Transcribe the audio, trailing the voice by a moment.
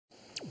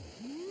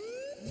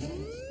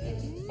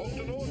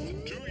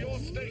to your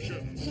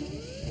stations.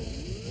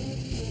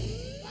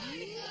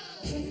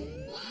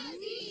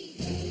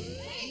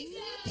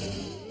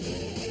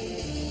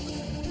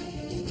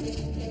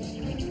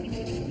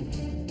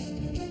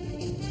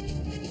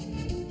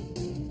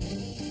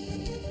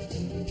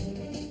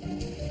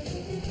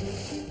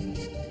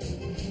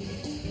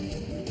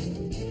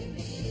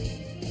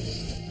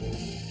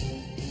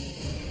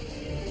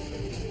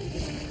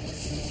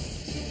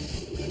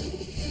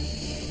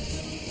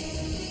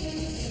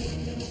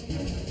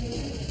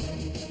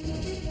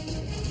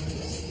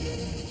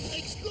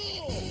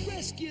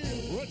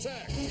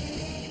 Attack!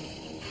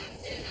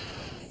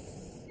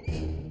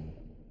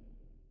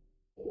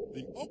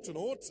 The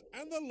Octonauts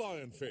and the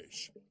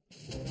Lionfish.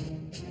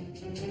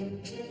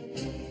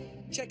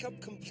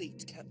 Checkup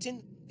complete,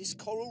 Captain. This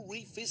coral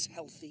reef is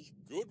healthy.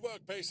 Good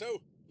work,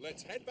 Peso.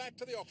 Let's head back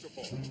to the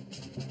octopod.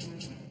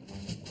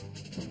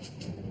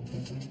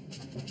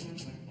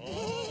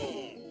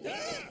 Oh!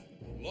 Yeah!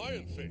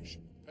 Lionfish.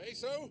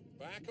 Peso,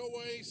 back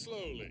away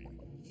slowly.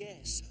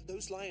 Yes,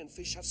 those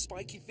lionfish have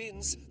spiky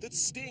fins that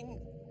sting.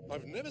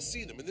 I've never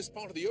seen them in this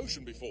part of the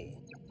ocean before.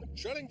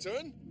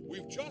 Shellington,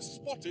 we've just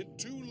spotted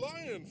 2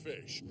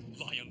 lionfish.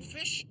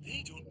 Lionfish?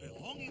 They don't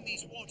belong in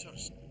these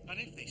waters. And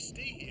if they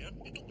stay here,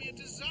 it'll be a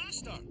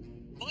disaster.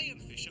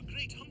 Lionfish are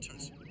great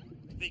hunters.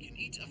 They can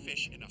eat a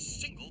fish in a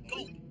single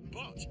gulp.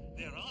 But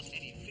there aren't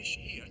any fish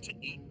here to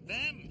eat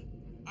them.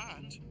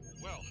 And,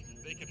 well,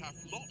 they can have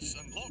lots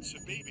and lots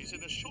of babies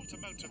in a short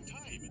amount of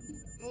time.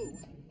 Oh,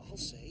 I'll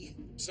say.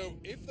 So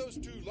if those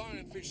 2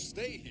 lionfish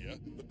stay here,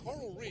 the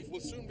coral reef will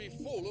soon be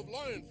full of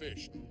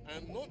lionfish,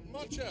 and not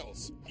much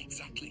else.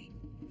 Exactly.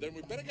 Then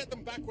we better get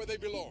them back where they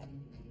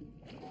belong.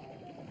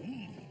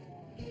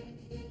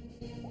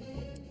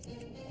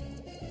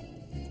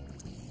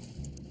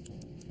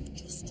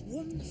 Just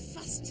one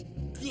fast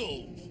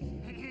Gulp.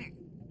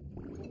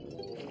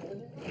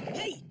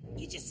 Hey,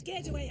 you just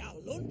scared away our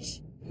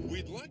lunch?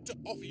 We'd like to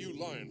offer you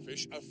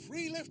lionfish a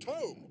free lift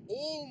home,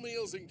 all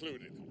meals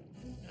included.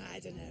 I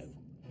don't know.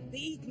 The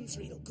eating's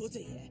real good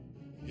here.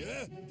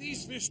 Yeah,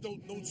 these fish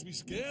don't know to be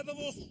scared of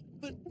us.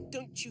 But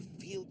don't you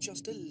feel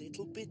just a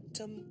little bit,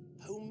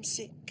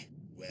 homesick?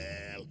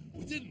 Well,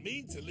 we didn't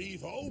mean to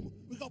leave home.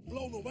 We got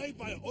blown away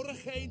by a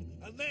hurricane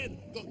and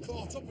then got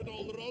caught up in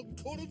all the wrong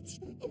currents.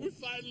 And we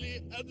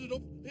finally ended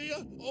up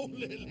here. Oh,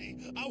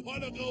 Lily, I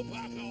want to go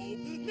back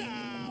home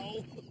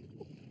now.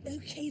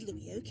 Okay,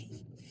 Louis,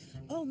 okay.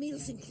 All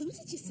meals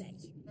included, you say?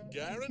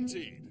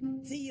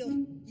 Guaranteed.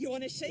 Deal. You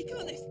want a shake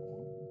on it?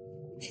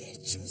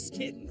 Just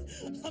kidding.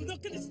 I'm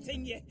not going to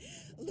sting you.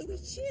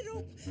 Louis, cheer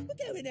up. We're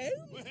going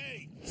home.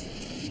 Wait.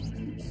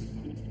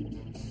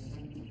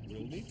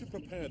 We'll need to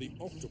prepare the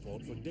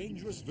octopod for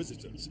dangerous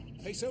visitors.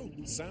 Peso,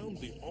 sound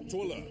the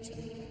octo alert.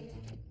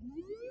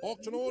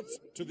 Octonauts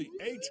to the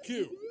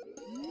HQ.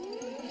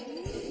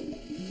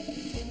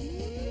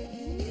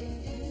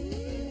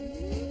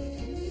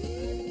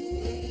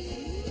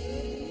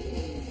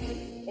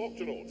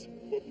 Octonauts,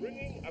 we're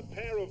bringing a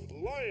pair of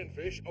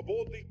lionfish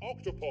aboard the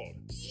octopod.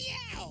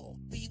 Yow!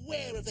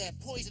 Beware of their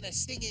poisonous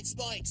stinging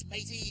spikes,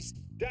 mateys.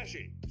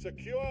 Dashi,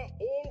 secure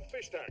all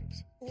fish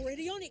tanks.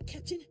 Already on it,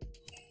 Captain.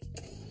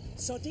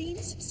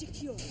 Sardines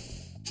secure.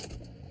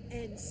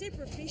 And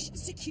zebrafish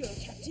secure,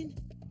 Captain.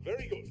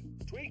 Very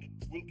good. Tweak,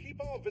 we'll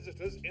keep our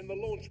visitors in the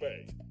launch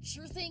bay.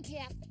 Sure thing,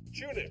 Cap.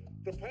 Tune in.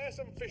 Prepare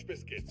some fish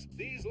biscuits.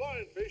 These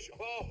lionfish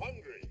are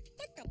hungry.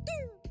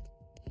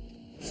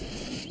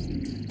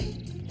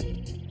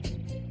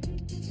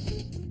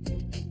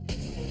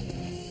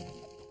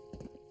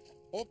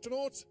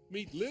 Octonauts,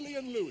 meet Lily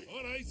and Louie.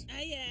 All right.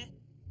 Aye,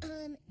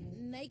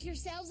 Make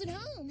yourselves at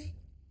home.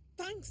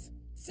 thanks.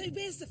 So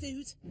where's the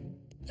food?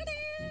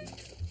 Ta-da!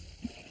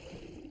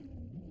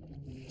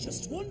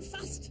 Just one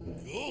fast.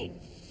 Cool.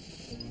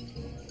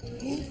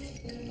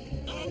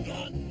 Oh,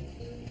 God.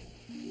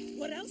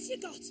 What else you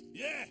got?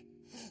 Yeah.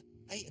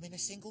 Ate them in a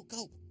single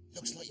gulp.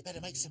 Looks like you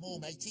better make some more,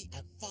 matey,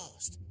 and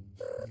fast.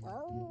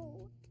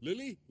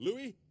 Lily,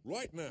 Louie,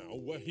 right now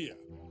we're here.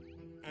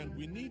 And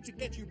we need to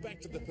get you back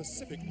to the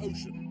Pacific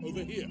Ocean,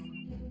 over here.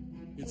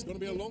 It's going to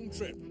be a long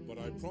trip, but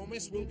I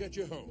promise we'll get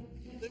you home.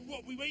 Then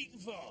what we waiting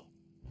for?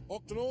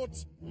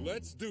 Octonauts,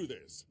 let's do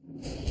this.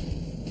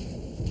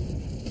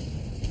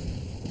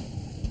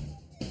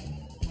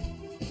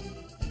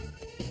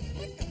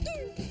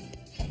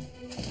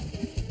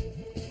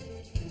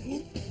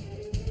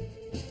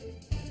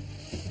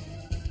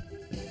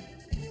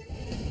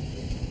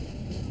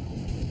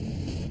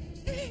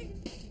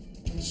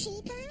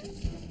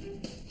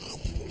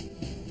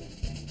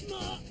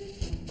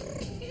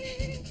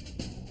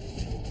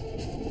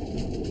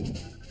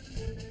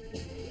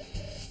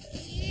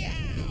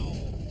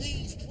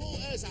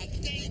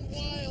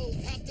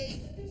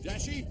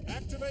 Dashi,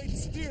 activate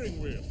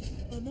steering wheel.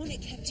 I'm on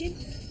it, Captain.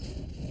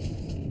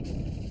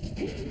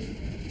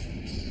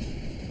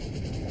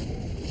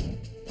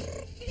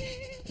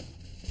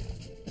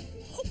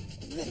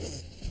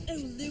 Oh,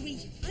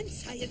 Louis, I'm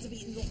tired of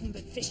eating nothing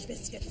but fish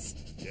biscuits.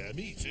 Yeah,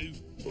 me too.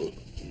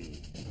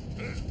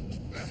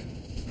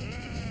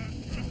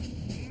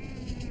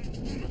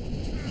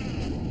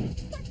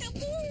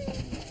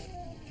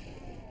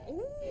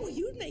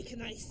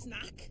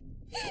 snack.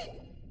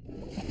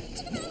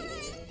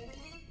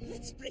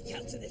 Let's break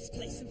out of this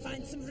place and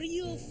find some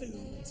real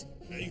food.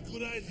 Hey,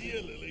 good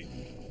idea, Lily.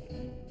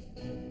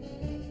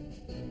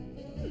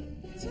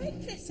 Try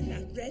pressing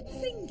that red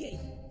thingy.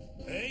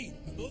 Hey,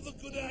 another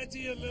good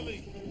idea,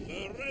 Lily.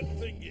 The red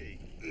thingy.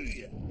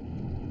 Yeah.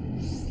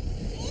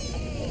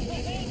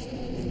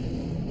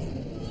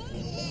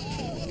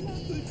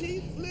 Pretty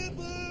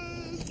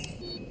flippers!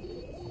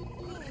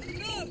 Oh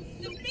no,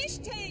 the fish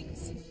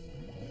tanks!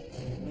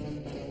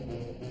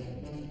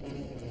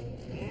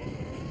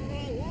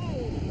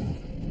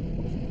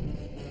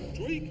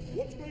 Tweak,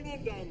 what's going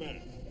on down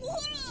there?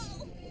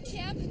 Whoa!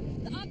 Cap,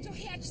 the octo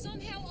hatch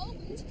somehow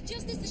opened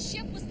just as the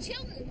ship was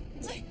tilting.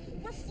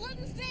 We're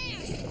flooding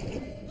fast.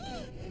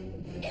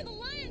 And the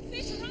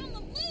lionfish are on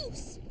the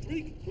loose.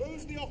 Tweak,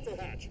 close the octo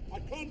hatch. I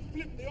can't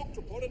flip the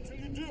octopod until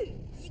you do.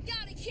 You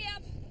got it,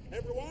 Cap.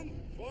 Everyone,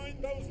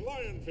 find those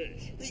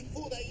lionfish.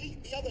 Before they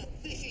eat the other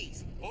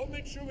fishies. I'll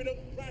make sure we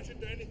don't crash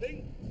into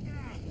anything.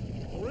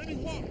 Or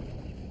anyone.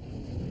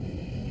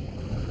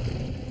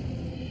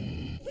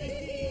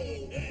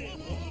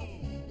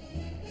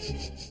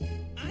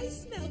 I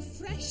smell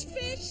fresh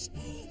fish.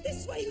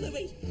 This way,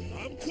 Louis.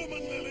 I'm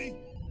coming, Lily.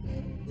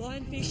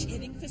 Lionfish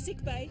heading for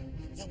sick bay.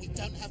 Then we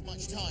don't have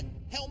much time.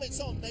 Helmets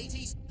on,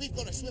 mateys. We've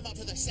got to swim up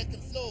to the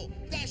second floor.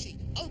 Dashy,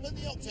 open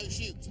the octo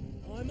chute.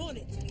 I'm on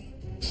it.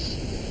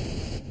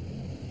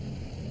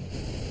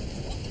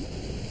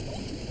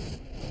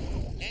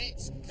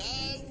 Let's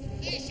go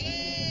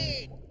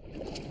fishing!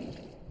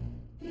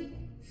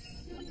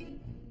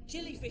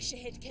 Jellyfish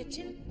ahead,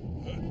 Captain.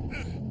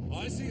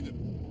 I see them.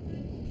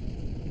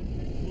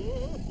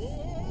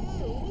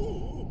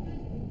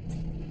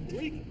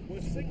 Tweak,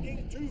 we're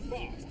sinking too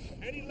fast.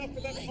 Any luck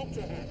with that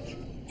octo hatch?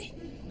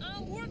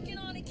 I'm working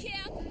on it,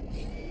 Cap.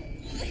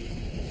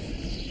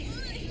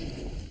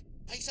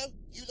 Peso,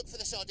 you look for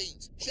the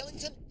sardines.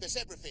 Shellington, the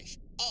zebrafish.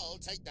 I'll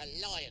take the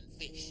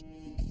lionfish.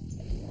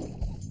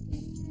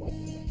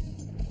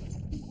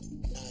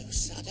 No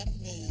sudden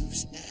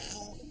moves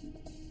now.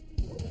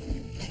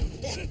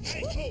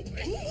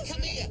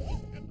 Come here.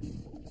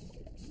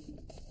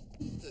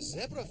 The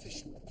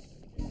zebrafish.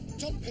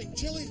 Jumping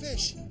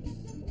jellyfish.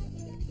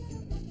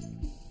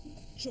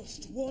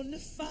 Just one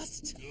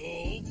fast.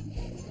 Go.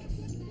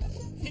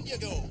 In you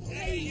go.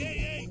 Hey, hey,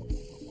 hey.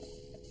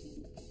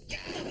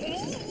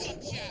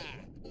 Gotcha.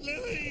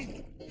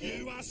 Lily,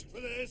 you asked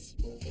for this.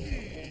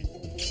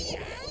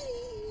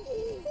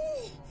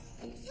 Oh,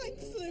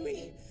 thanks,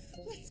 Louis.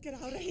 Let's get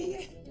out of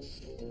here.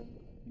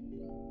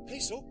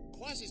 Peso,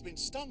 Quasi's been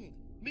stung.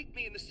 Meet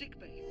me in the sick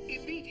bay,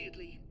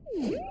 immediately.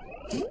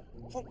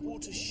 Hot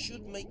water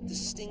should make the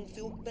sting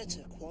feel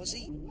better,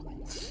 Quasi.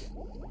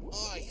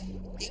 Aye,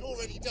 it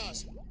already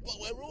does. But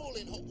we're all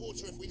in hot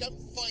water if we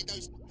don't find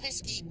those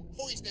pesky,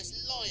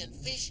 poisonous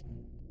lionfish.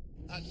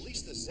 At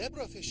least the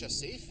zebrafish are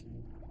safe.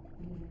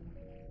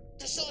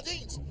 The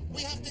sardines!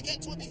 We have to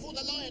get to it before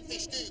the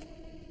lionfish do.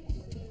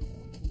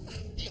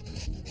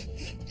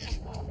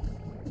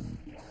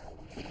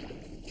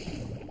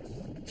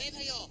 There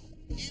they are.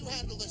 You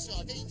handle the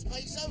sardines,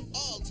 Peso.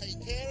 I'll take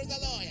care of the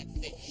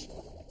lionfish.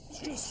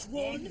 Just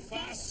one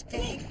fast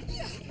go.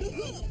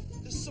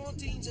 The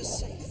sardines are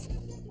safe.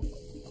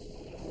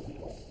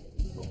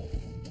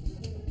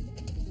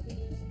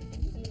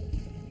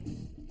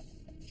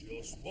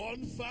 Just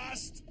one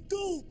fast.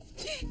 Go.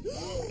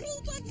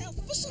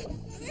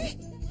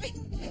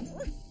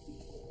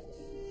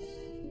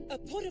 A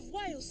pod of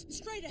whales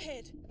straight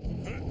ahead.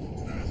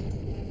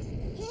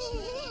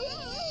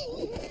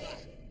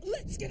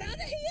 Let's get out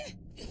of here.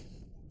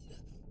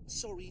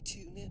 Sorry,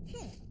 Tuna.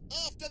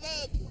 After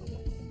them!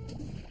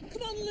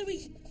 Come on,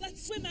 Louis.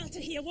 Let's swim out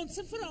of here once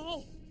and for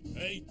all.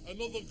 Hey,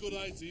 another good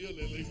idea,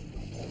 Lily.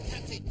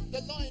 Captain, the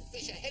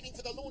lionfish are heading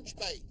for the launch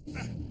bay.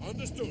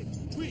 Understood.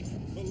 Tweak,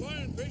 the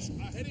lionfish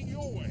are heading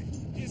your way.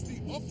 Is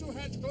the octo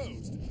hatch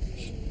closed?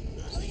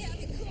 I'll have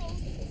it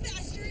closed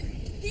faster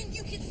than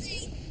you can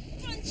see.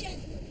 Munchy,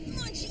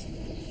 munchy,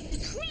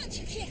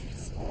 crunchy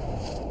cats.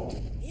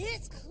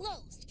 It's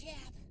closed,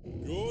 Cap.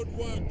 Good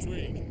work,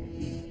 Tweak.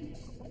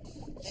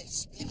 Let's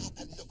split up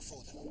and look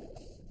for them.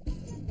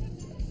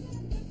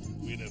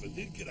 We never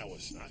did get our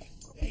snack.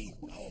 Hey,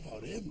 how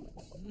about him?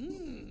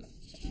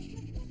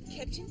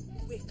 Captain,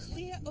 we're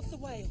clear of the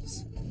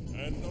whales.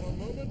 And not a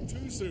moment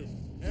too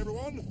soon.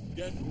 Everyone,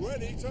 get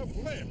ready to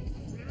flip.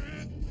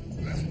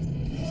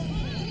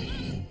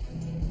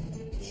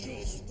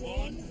 Just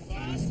one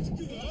fast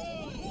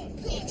go.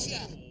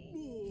 Gotcha!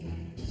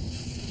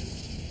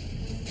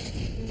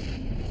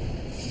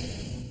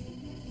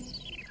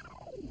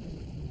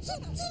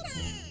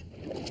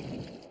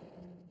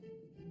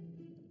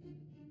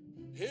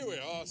 Here we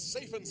are,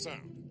 safe and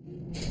sound.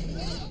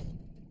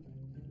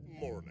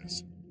 More or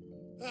less.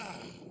 Ah,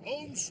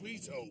 home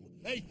sweet home.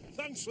 Hey,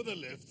 thanks for the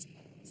lift.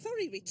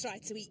 Sorry we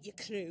tried to eat your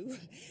crew.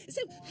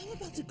 So, how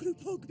about a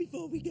group hug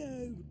before we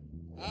go?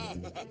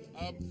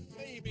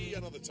 Maybe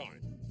another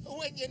time.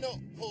 When you're not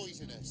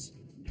poisonous.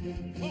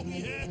 Oh,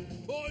 yeah,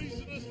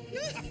 poisonous.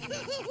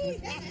 Oh,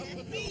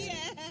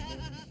 yeah.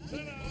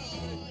 Ta-da!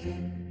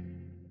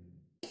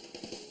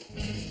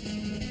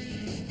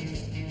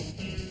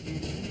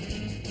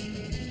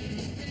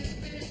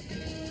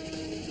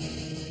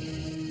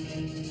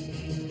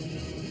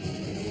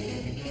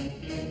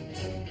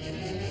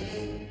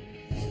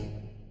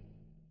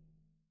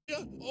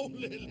 Oh,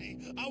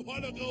 Lily, I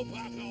want to go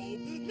back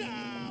home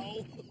now.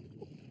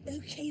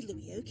 Okay,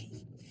 Louis, okay.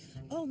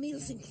 All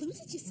meals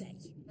included, you say?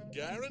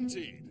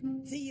 Guaranteed.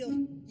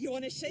 Deal. You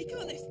want a shake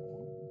on it?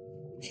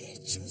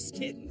 Just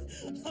kidding.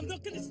 I'm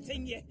not going to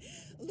sting you.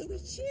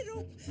 Louis, cheer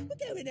up. We're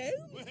going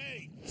home.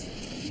 Wait.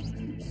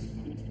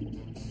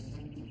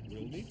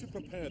 We'll need to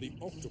prepare the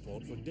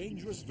octopod for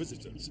dangerous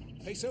visitors.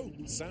 Peso,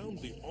 sound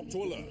the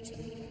octo alert.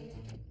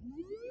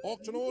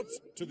 Octonauts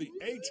to the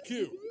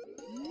HQ.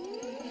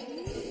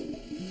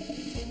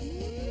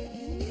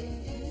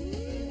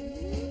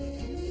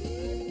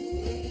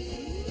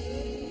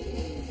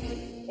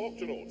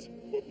 Octonauts,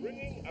 we're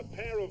bringing a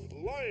pair of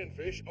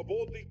lionfish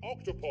aboard the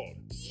octopod.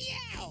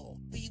 Yow!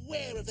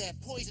 Beware of their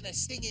poisonous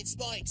stinging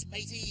spikes,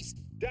 mateys.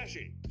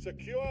 Dashi,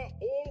 secure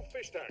all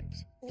fish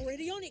tanks.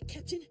 Already on it,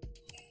 Captain.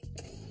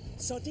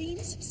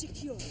 Sardines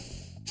secure.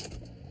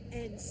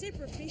 And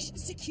zebrafish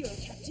secure,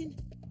 Captain.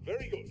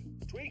 Very good.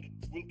 Tweak,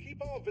 we'll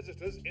keep our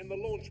visitors in the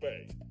launch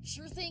bay.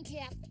 Sure thing,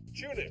 Cap.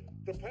 Tune in.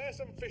 Prepare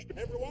some fish.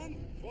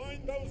 Everyone,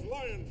 find those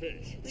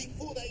lionfish.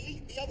 Before they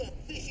eat the other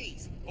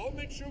fishies. I'll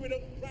make sure we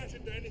don't crash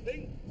into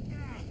anything.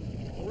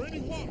 Or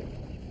anyone.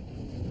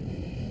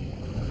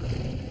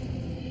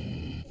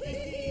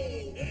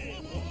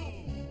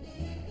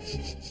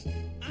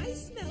 I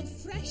smell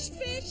fresh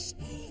fish.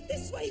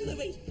 This way,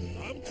 Louis.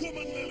 I'm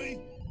coming, Lily.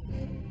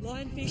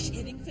 Lionfish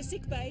heading for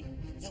sick bay.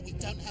 Then we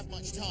don't have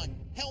much time.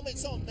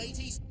 Helmets on,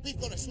 mateys. We've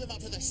got to swim up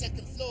to the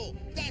second floor.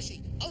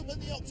 Dashy, open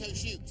the octo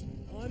chute.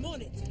 I'm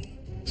on it.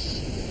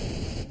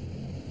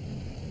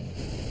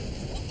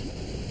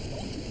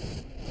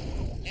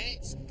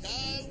 Let's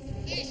go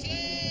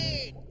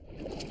fishing!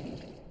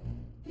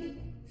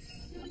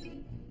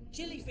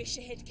 Jellyfish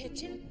ahead,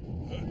 Captain.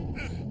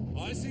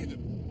 I see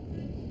them.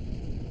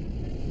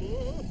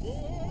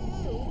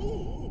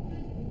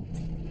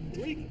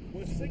 Tweak,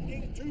 we're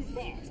sinking too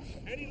fast.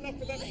 Any luck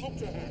with that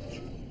octo hatch?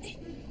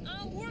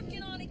 I'm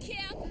working on it,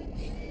 Cap.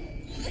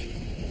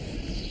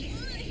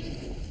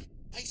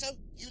 Peso,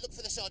 you look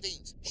for the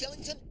sardines.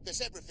 Shellington, the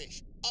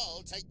zebrafish.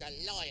 I'll take the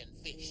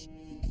lionfish.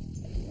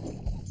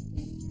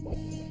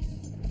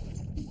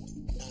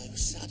 No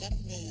sudden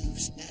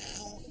moves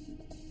now.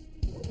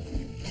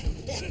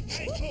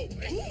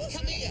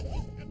 Come here.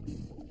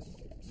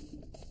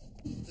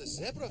 The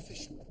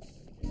zebrafish.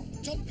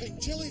 Jumping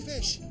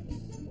jellyfish.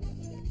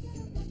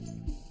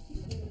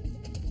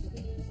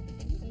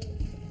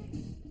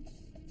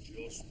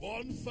 Just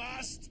one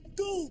fast.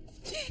 Go!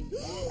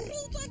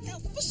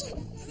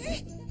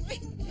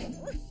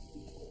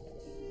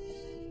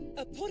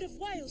 A pod of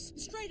whales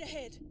straight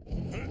ahead.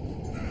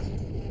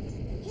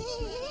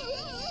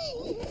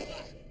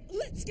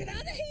 Let's get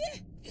out of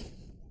here!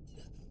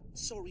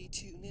 Sorry,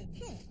 Tuna.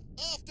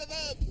 After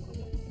them.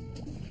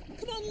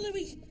 Come on,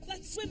 Louis.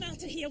 Let's swim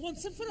out of here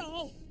once and for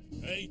all.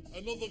 Hey,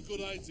 another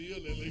good idea,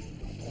 Lily.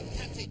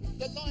 Captain,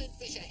 the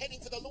lionfish are heading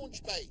for the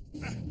launch bay.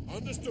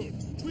 Understood.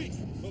 Tweak,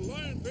 the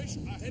lionfish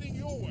are heading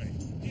your way.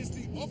 Is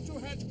the octo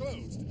hatch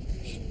closed?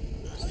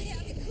 I'll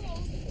have it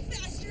closed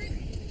faster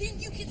than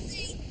you can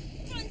see.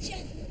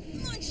 Munchy,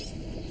 munchy,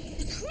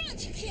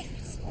 crunch,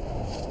 cats.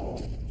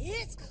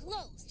 It's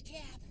closed,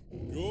 Cap.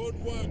 Good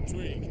work,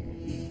 Tweak.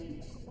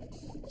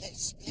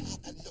 Let's split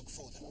up and look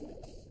for them.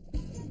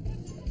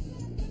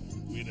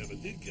 We never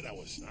did get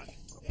our snack.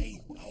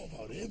 Hey, how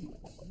about him?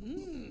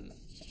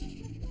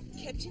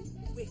 Captain,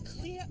 we're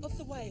clear of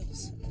the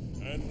whales.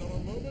 And not a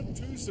moment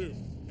too soon.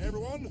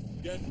 Everyone,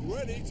 get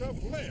ready to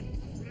flip.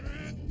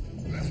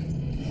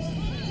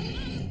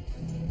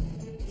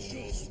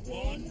 Just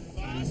one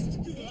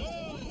fast go.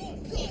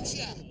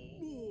 Gotcha!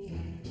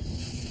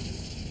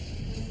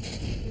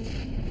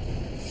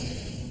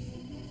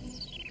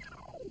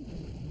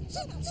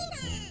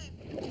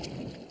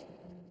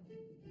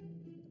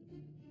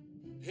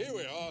 Here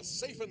we are,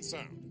 safe and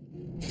sound.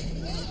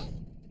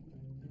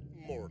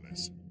 More or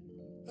less.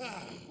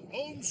 Ah,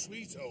 home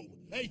sweet home.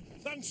 Hey,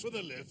 thanks for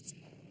the lift.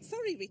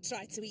 Sorry we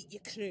tried to eat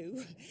your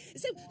crew.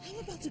 So, how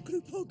about a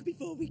group hug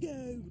before we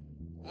go?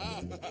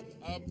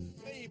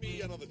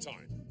 Maybe another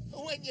time.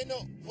 When you're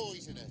not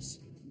poisonous.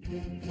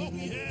 Oh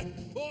yeah,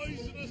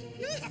 poisonous.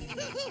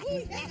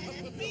 Oh,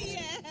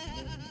 yeah.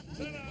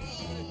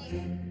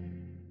 Ta-da!